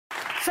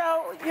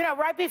So,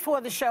 right before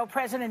the show,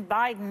 President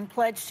Biden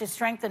pledged to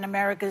strengthen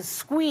America's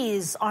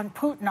squeeze on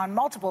Putin on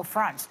multiple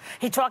fronts.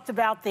 He talked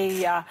about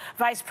the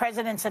vice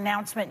president's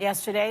announcement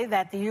yesterday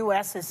that the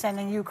U.S. is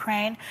sending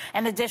Ukraine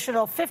an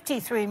additional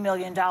 $53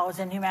 million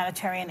in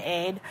humanitarian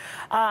aid.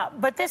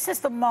 But this is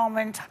the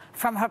moment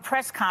from her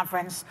press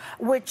conference,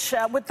 which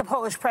with the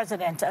Polish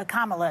president,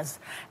 Kamala's,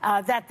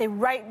 that the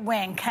right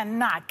wing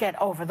cannot get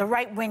over, the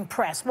right-wing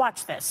press.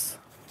 Watch this.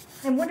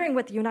 I'm wondering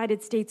what the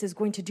United States is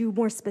going to do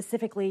more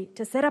specifically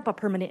to set up a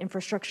permanent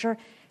infrastructure.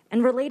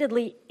 And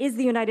relatedly, is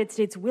the United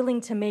States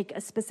willing to make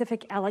a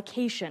specific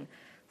allocation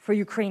for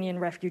Ukrainian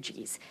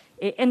refugees?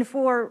 And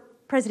for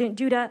President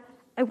Duda,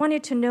 I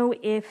wanted to know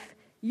if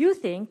you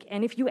think,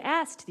 and if you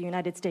asked the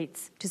United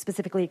States to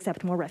specifically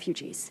accept more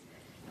refugees.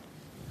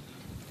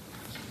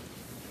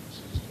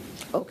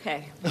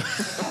 Okay.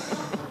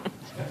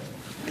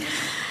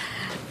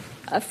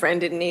 A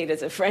friend in need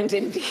is a friend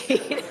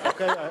indeed.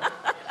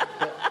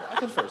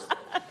 Okay, first.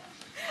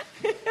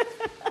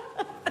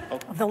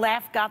 The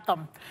laugh got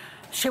them.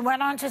 She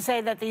went on to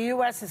say that the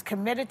U.S. is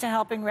committed to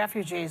helping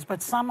refugees,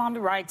 but some on the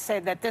right say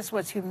that this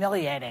was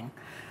humiliating.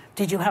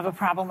 Did you have a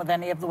problem with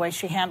any of the way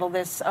she handled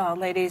this,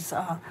 ladies?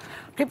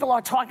 People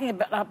are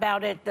talking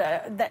about it.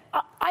 That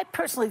I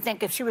personally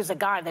think if she was a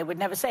guy, they would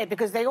never say it,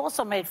 because they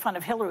also made fun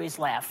of Hillary's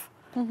laugh.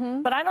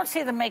 Mm-hmm. But I don't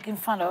see them making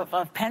fun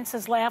of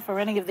Pence's laugh or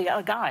any of the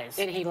other guys.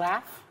 Did he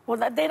laugh?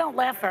 Well, they don't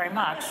laugh very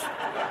much.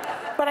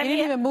 But he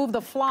didn't even move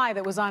the fly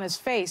that was on his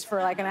face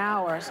for like an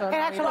hour. So it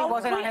actually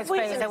wasn't on his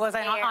face. It was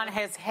on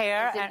his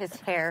hair. His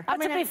hair.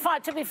 But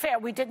to be fair,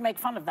 we did make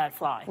fun of that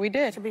fly. We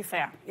did. To be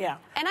fair, yeah.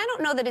 And I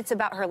don't know that it's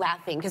about her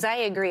laughing, because I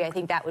agree. I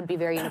think that would be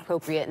very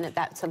inappropriate, and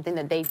that's something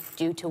that they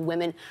do to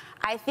women.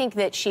 I think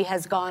that she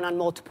has gone on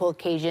multiple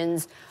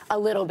occasions a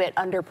little bit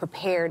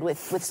underprepared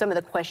with some of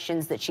the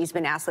questions that she's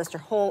been asked. Lester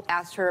Holt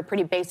asked her a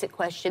pretty basic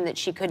question that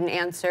she couldn't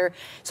answer.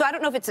 So I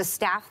don't know if it's a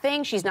staff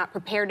thing. She's not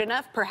prepared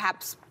enough.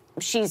 Perhaps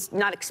she's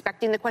not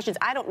expecting the questions.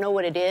 I don't know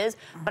what it is,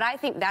 but I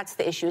think that's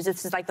the issue.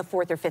 This is like the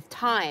fourth or fifth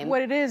time.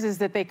 What it is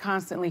that they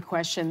constantly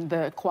question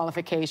the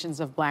qualifications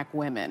of black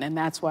women, and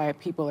that's why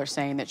people are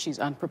saying that she's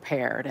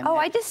unprepared. And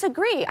I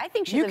disagree. I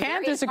think she's You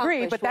can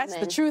disagree, but that's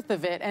the truth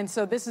of it. And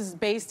so this is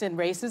based in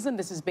racism.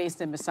 This is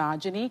based in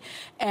misogyny.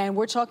 And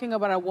we're talking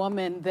about a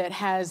woman that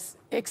has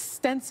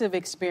extensive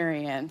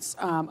experience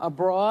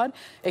abroad,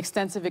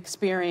 extensive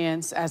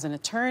experience as an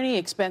attorney,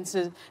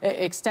 extensive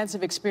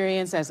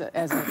experience as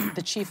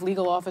the chief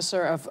legal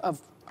officer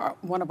of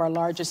one of our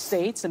largest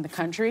states in the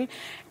country.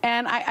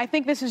 And I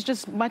think this is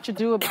just much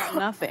ado about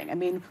nothing. I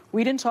mean,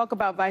 we didn't talk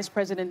about Vice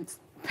President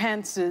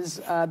Pence's,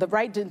 the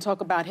right didn't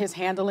talk about his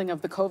handling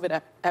of the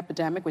COVID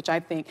epidemic, which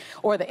I think,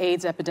 or the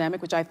AIDS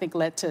epidemic, which I think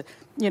led to,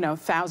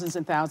 thousands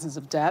and thousands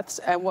of deaths.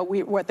 And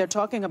what they're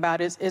talking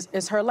about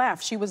is her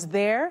laugh. She was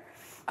there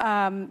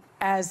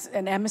as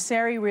an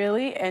emissary,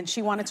 really, and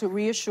she wanted to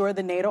reassure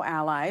the NATO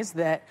allies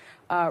that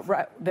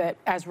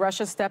as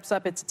Russia steps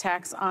up its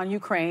attacks on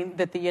Ukraine,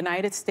 that the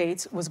United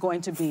States was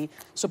going to be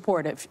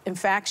supportive. In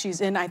fact,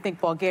 she's in, I think,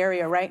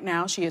 Bulgaria right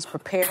now. She is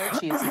prepared.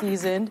 She is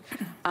seasoned.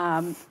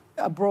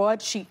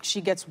 Abroad,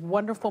 she gets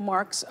wonderful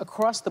marks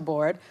across the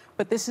board.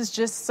 But this is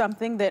just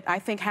something that I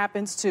think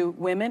happens to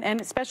women,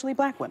 and especially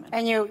black women.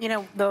 And you're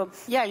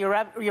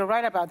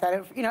right about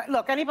that.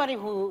 Look, anybody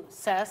who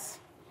says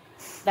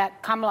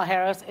that Kamala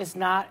Harris is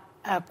not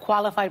a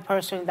qualified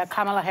person, that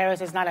Kamala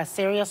Harris is not a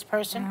serious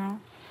person,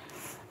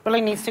 really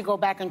needs to go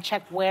back and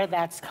check where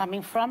that's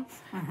coming from.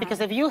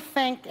 Because if you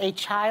think a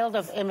child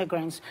of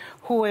immigrants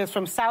who is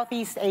from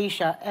Southeast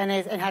Asia and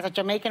has a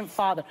Jamaican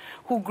father,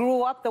 who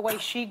grew up the way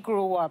she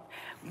grew up,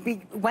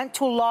 went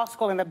to law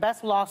school in the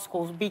best law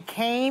schools,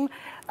 became,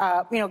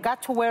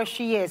 got to where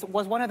she is,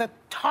 was one of the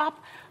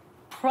top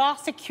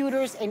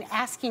prosecutors in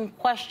asking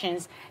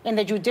questions in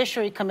the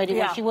Judiciary Committee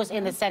when she was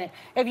in the Senate.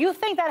 If you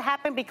think that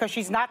happened because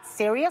she's not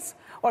serious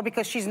or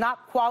because she's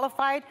not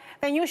qualified,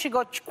 then you should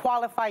go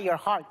qualify your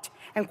heart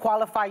and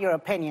qualify your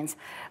opinions.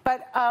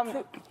 But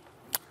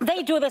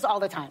they do this all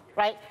the time,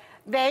 right?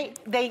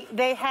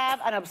 They have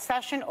an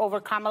obsession over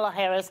Kamala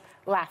Harris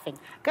laughing.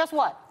 Guess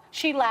what?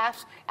 She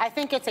laughs. I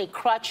think it's a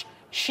crutch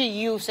she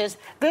uses.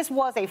 This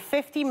was a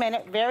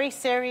 50-minute, very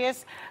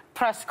serious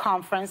press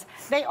conference.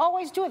 They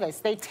always do this.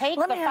 They take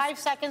the 5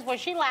 seconds where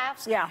she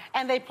laughs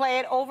and they play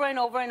it over and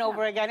over and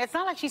over again. It's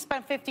not like she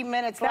spent 50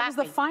 minutes laughing.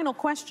 That was the final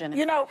question.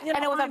 And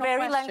it was a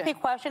very lengthy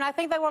question. I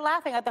think they were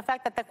laughing at the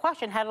fact that the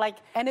question had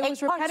and it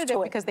was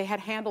repetitive because they had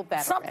handled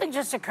that Something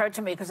just occurred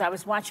to me because I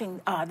was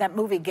watching that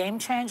movie Game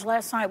Change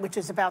last night, which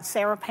is about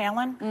Sarah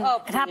Palin.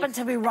 It happened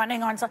to be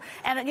running on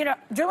and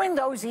during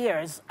those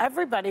years,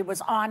 everybody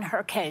was on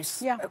her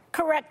case.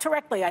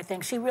 Correctly, I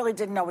think. She really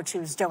didn't know what she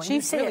was doing.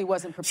 She really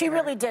wasn't prepared. She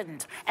really didn't.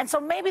 And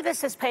so maybe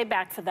this is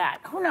payback for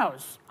that. Who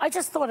knows? I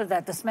just thought of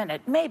that this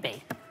minute.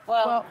 Maybe.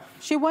 Well,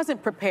 she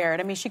wasn't prepared.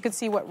 I mean, she could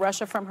see what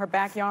Russia from her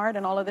backyard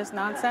and all of this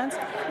nonsense.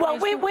 Well,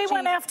 we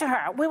went after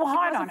her. We were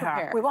hard on her.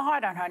 Prepared. We were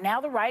hard on her. Now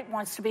the right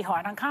wants to be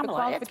hard on The Kamala.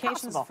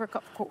 qualifications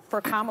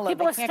for Kamala,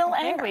 People they are can't still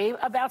compare. angry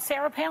about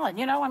Sarah Palin.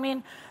 You know, I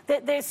mean,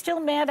 they're still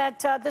mad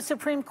at the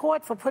Supreme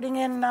Court for putting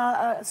in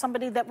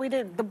somebody that we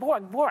did,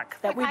 Bork,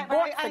 that we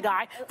bought the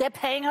guy. They're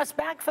paying us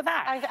back for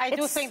that. I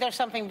do think there's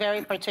something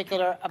very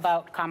particular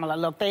about Kamala.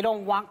 Look, they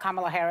don't want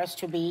Kamala Harris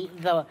to be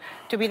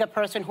the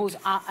person who's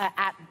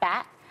at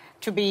bat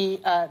to be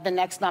the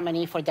next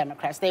nominee for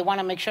Democrats. They want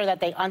to make sure that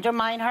they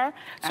undermine her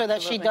so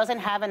that she doesn't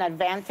have an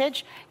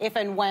advantage if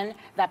and when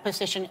that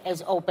position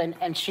is open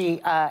and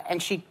she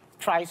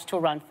tries to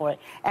run for it.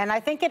 And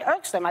I think it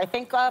irks them. I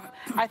think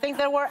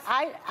there were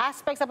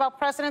aspects about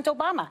President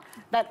Obama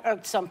that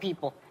irked some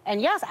people.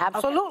 And yes,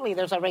 absolutely,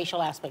 there's a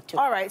racial aspect to it.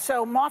 All right,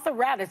 so Martha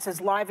Raddatz is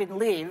live in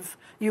Lviv,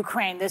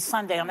 Ukraine, this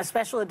Sunday on a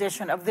special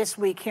edition of This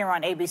Week here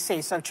on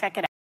ABC. So check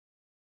it out.